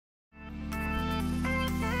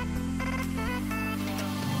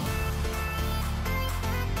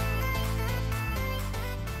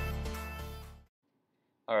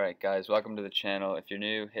Alright guys, welcome to the channel. If you're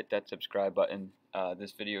new, hit that subscribe button.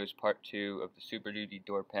 This video is part 2 of the Super Duty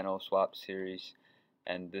door panel swap series,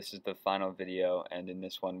 and this is the final video, and in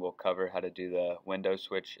this one we'll cover how to do the window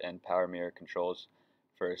switch and power mirror controls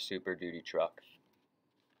for a Super Duty truck.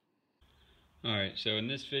 Alright, so in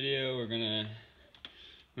this video we're gonna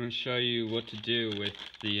show you what to do with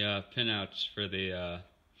the pinouts for the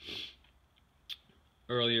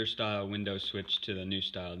earlier style window switch to the new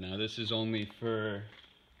style. Now this is only for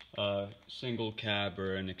a single cab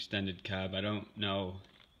or an extended cab. I don't know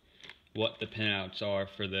what the pinouts are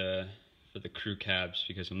for the crew cabs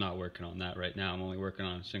because I'm not working on that right now. I'm only working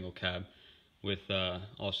on a single cab with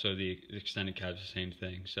also the extended cabs, the same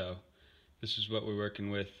thing. So this is what we're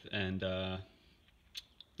working with, and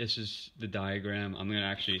this is the diagram. I'm going to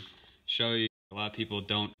actually show you. A lot of people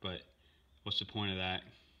don't, but what's the point of that?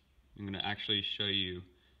 I'm going to actually show you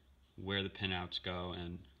where the pinouts go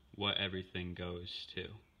and what everything goes to.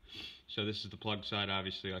 So this is the plug side.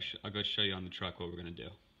 Obviously I'll go show you on the truck what we're going to do.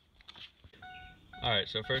 Alright,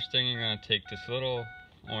 so first thing, you're going to take this little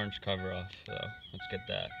orange cover off. So let's get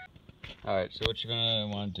that. Alright, so what you're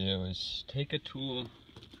going to want to do is take a tool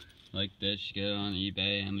like this. You get it on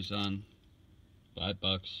eBay, Amazon,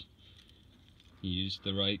 $5. You use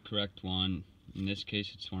the right correct one. In this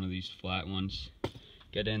case it's one of these flat ones.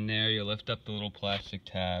 Get in there, you lift up the little plastic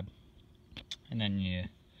tab, and then you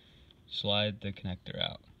slide the connector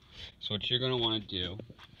out. So what you're going to want to do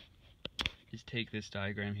is take this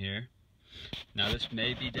diagram here. Now this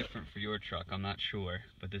may be different for your truck, I'm not sure,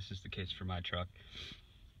 but this is the case for my truck.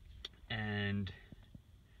 And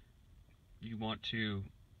you want to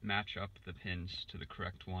match up the pins to the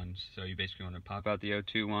correct ones. So you basically want to pop out the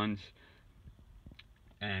 02 ones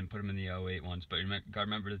and put them in the 08 ones. But you gotta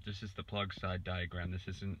remember that this is the plug side diagram. This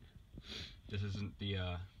isn't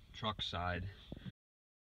the truck side.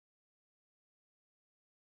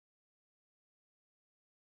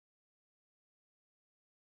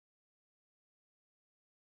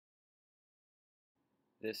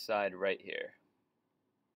 This side right here.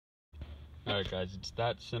 Alright guys, it's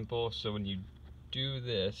that simple. So when you do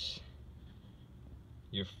this,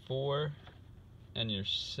 your 4 and your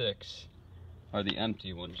 6 are the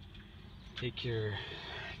empty ones. Take your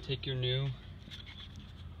new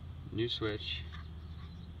switch.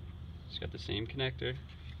 It's got the same connector.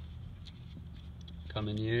 Come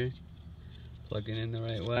in here, plug it in the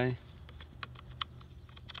right way.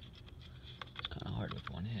 It's kind of hard with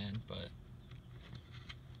one hand, but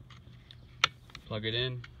plug it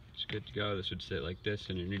in, it's good to go. This would sit like this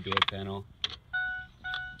in your new door panel.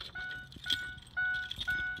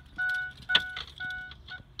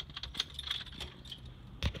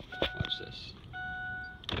 Watch this.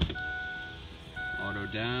 Auto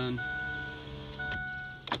down,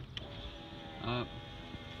 up.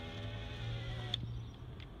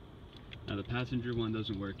 Now the passenger one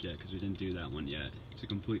doesn't work yet because we didn't do that one yet. It's a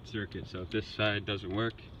complete circuit, so if this side doesn't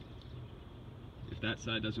work, if that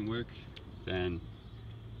side doesn't work, then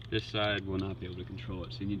this side will not be able to control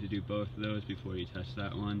it. So you need to do both of those before you test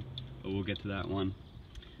that one, but we'll get to that one.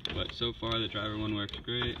 But so far the driver one works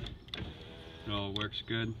great. It all works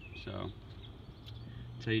good, so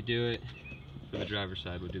that's how you do it. For the driver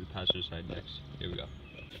side, we'll do the passenger side next. Here we go.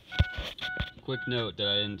 Quick note that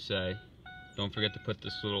I didn't say, don't forget to put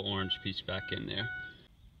this little orange piece back in there.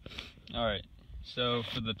 Alright, so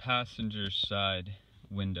for the passenger side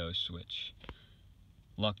window switch,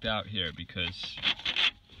 lucked out here because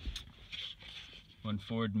when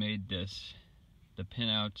Ford made this, the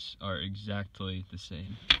pinouts are exactly the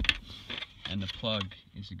same and the plug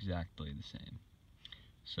is exactly the same.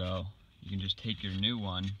 So you can just take your new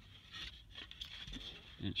one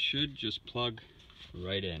and it should just plug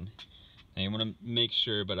right in. Now you want to make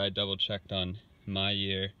sure, but I double checked on my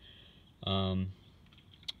YOURE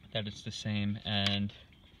that it's the same, and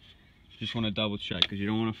just want to double check because you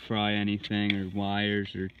don't want to fry anything or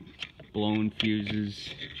wires or blown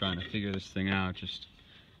fuses trying to figure this thing out. Just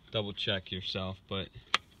double check yourself, but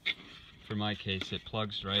for my case it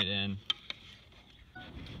plugs right in.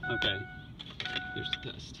 Okay, here's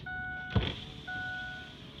the test.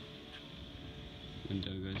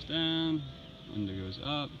 Window goes down, window goes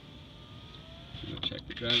up. We'll check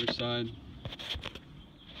the driver's side.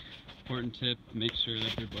 Important tip, make sure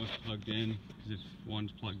that they're both plugged in, because if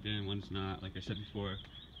one's plugged in, one's not, like I said before,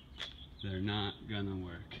 they're not gonna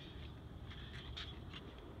work.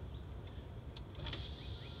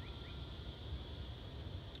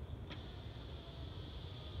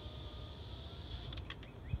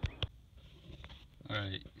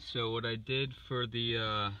 Alright, so what I did for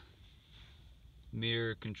the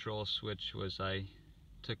mirror control switch was I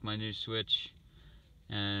took my new switch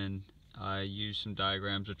and I used some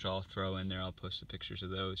diagrams which I'll throw in there. I'll post the pictures of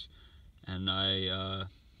those. And I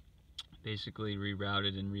basically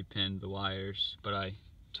rerouted and repinned the wires, but I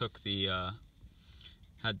took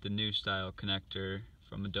had the new style connector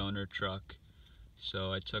from a donor truck,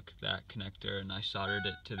 so I took that connector and I soldered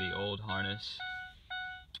it to the old harness,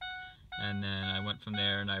 and then I went from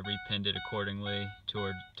there and I repinned it accordingly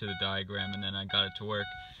to the diagram, and then I got it to work.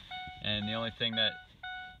 And the only thing that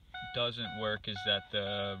doesn't work is that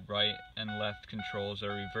the right and left controls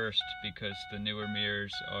are reversed, because the newer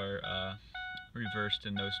mirrors are reversed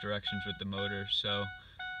in those directions with the motor. So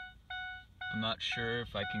I'm not sure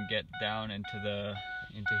if I can get down into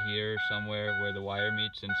here somewhere where the wire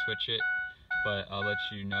meets and switch it, but I'll let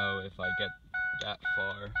you know if I get that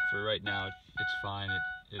far. For right now, it's fine.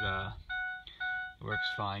 It works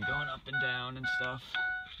fine going up and down and stuff.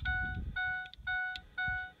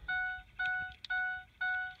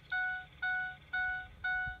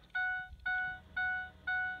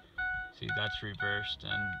 See, that's reversed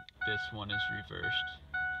and this one is reversed.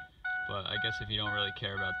 But I guess if you don't really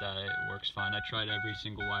care about that, it works fine. I tried every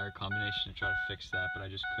single wire combination to try to fix that, but I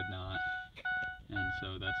just could not. And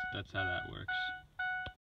so that's how that works.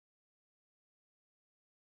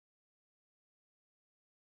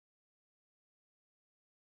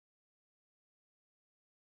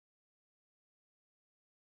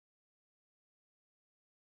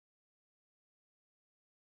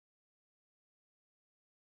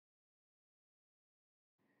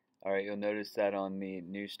 Alright, you'll notice that on the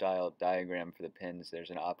new style diagram for the pins,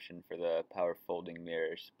 there's an option for the power folding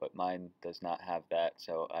mirrors, but mine does not have that,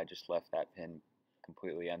 so I just left that pin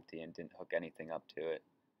completely empty and didn't hook anything up to it.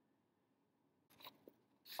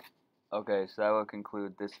 Okay, so that will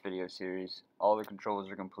conclude this video series. All the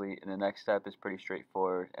controls are complete, and the next step is pretty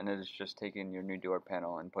straightforward, and it is just taking your new door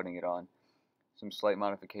panel and putting it on. Some slight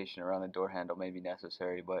modification around the door handle may be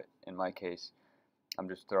necessary, but in my case, I'm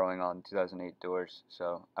just throwing on 2008 doors,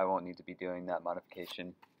 so I won't need to be doing that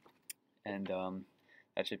modification. And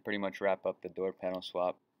that should pretty much wrap up the door panel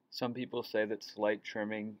swap. Some people say that slight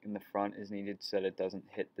trimming in the front is needed so that it doesn't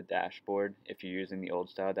hit the dashboard if you're using the old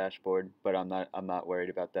style dashboard, but I'm not worried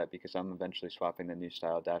about that because I'm eventually swapping the new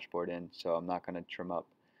style dashboard in, so I'm not going to trim up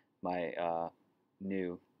my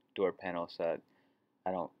new door panel so that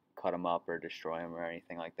I don't cut them up or destroy them or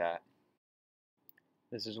anything like that.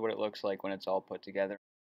 This is what it looks like when it's all put together.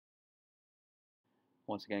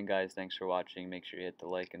 Once again, guys, thanks for watching. Make sure you hit the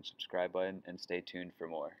like and subscribe button and stay tuned for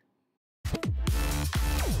more.